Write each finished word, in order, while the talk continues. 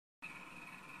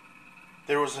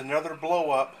There was another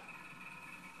blow up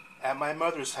at my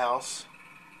mother's house.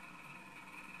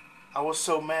 I was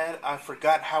so mad I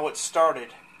forgot how it started.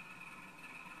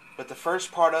 But the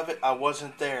first part of it, I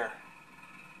wasn't there.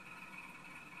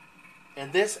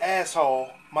 And this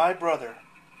asshole, my brother,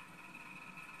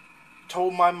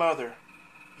 told my mother,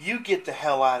 "You get the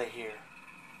hell out of here."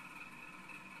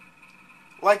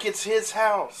 Like it's his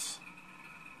house.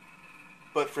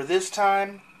 But for this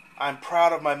time, I'm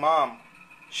proud of my mom.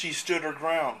 She stood her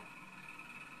ground.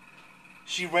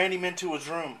 She ran him into his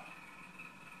room.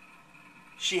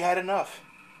 She had enough.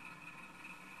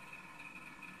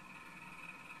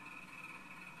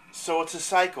 So it's a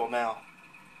cycle now.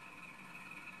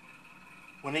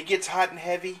 When it gets hot and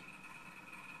heavy,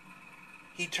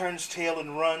 he turns tail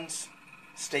and runs,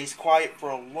 stays quiet for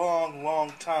a long,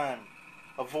 long time,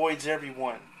 avoids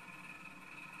everyone.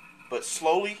 But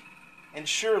slowly and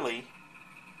surely,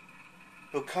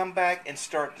 he'll come back and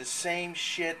start the same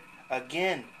shit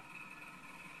again.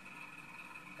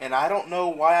 And I don't know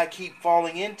why I keep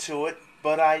falling into it,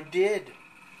 but I did.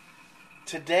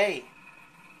 Today,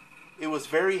 it was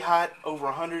very hot, over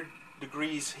 100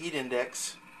 degrees heat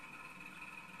index.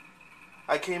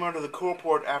 I came under the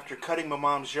carport after cutting my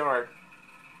mom's yard.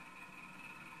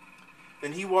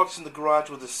 Then he walks in the garage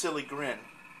with a silly grin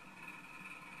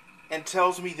and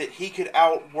tells me that he could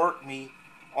outwork me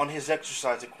on his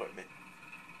exercise equipment.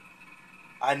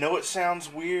 I know it sounds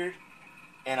weird,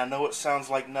 and I know it sounds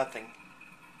like nothing.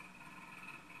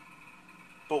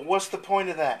 But what's the point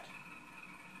of that?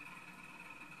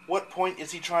 What point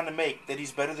is he trying to make? That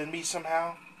he's better than me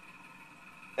somehow?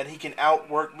 That he can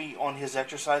outwork me on his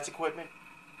exercise equipment?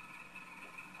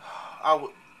 I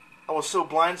was so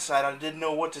blindsided I didn't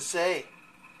know what to say.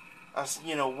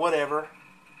 Whatever.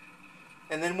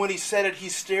 And then when he said it, he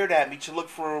stared at me to look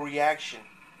for a reaction.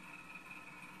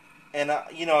 And,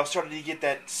 I started to get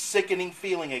that sickening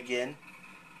feeling again.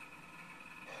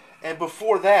 And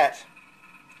before that,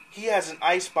 he has an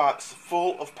icebox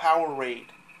full of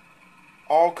Powerade.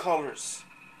 All colors.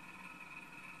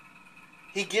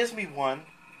 He gives me one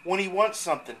when he wants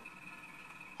something.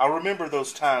 I remember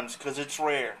those times because it's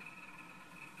rare.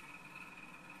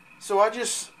 So I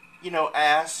just,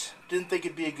 asked. Didn't think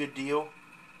it'd be a good deal.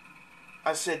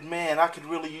 I said, "Man, I could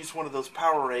really use one of those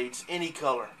Powerades, any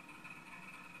color."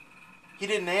 He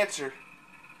didn't answer,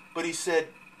 but he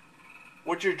said,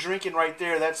 "What you're drinking right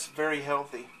there, that's very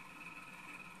healthy."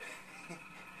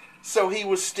 So he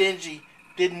was stingy,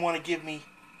 didn't want to give me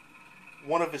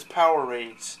one of his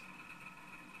Powerades.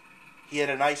 He had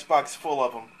an icebox full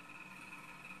of them.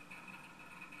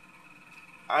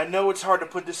 I know it's hard to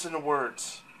put this into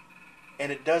words,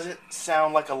 and it doesn't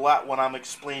sound like a lot when I'm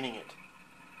explaining it.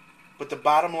 But the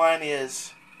bottom line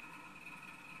is,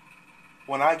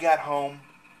 when I got home,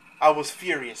 I was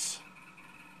furious.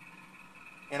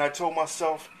 And I told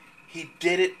myself, he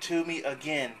did it to me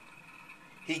again.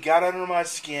 He got under my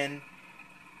skin,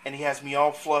 and he has me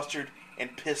all flustered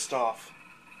and pissed off.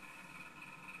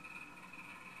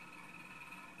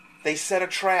 They set a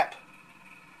trap.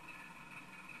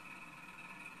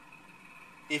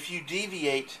 If you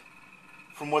deviate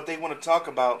from what they want to talk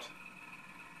about,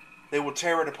 they will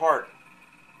tear it apart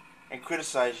and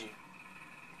criticize you.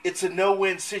 It's a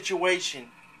no-win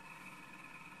situation.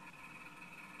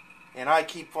 And I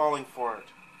keep falling for it.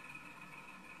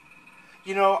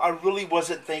 I really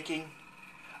wasn't thinking.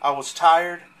 I was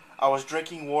tired. I was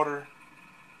drinking water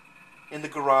in the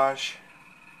garage.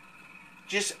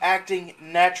 Just acting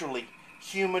naturally,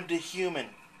 human to human.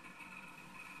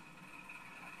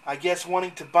 I guess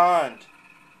wanting to bond.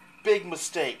 Big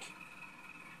mistake.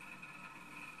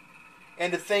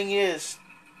 And the thing is,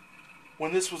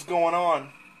 when this was going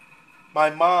on, my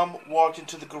mom walked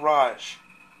into the garage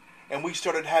and we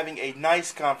started having a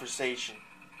nice conversation.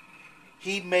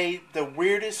 He made the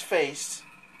weirdest face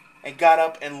and got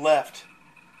up and left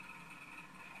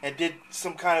and did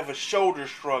some kind of a shoulder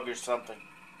shrug or something.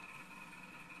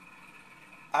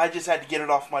 I just had to get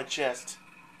it off my chest.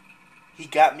 He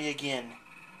got me again.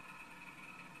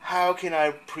 How can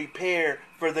I prepare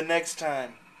for the next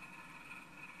time?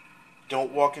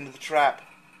 Don't walk into the trap.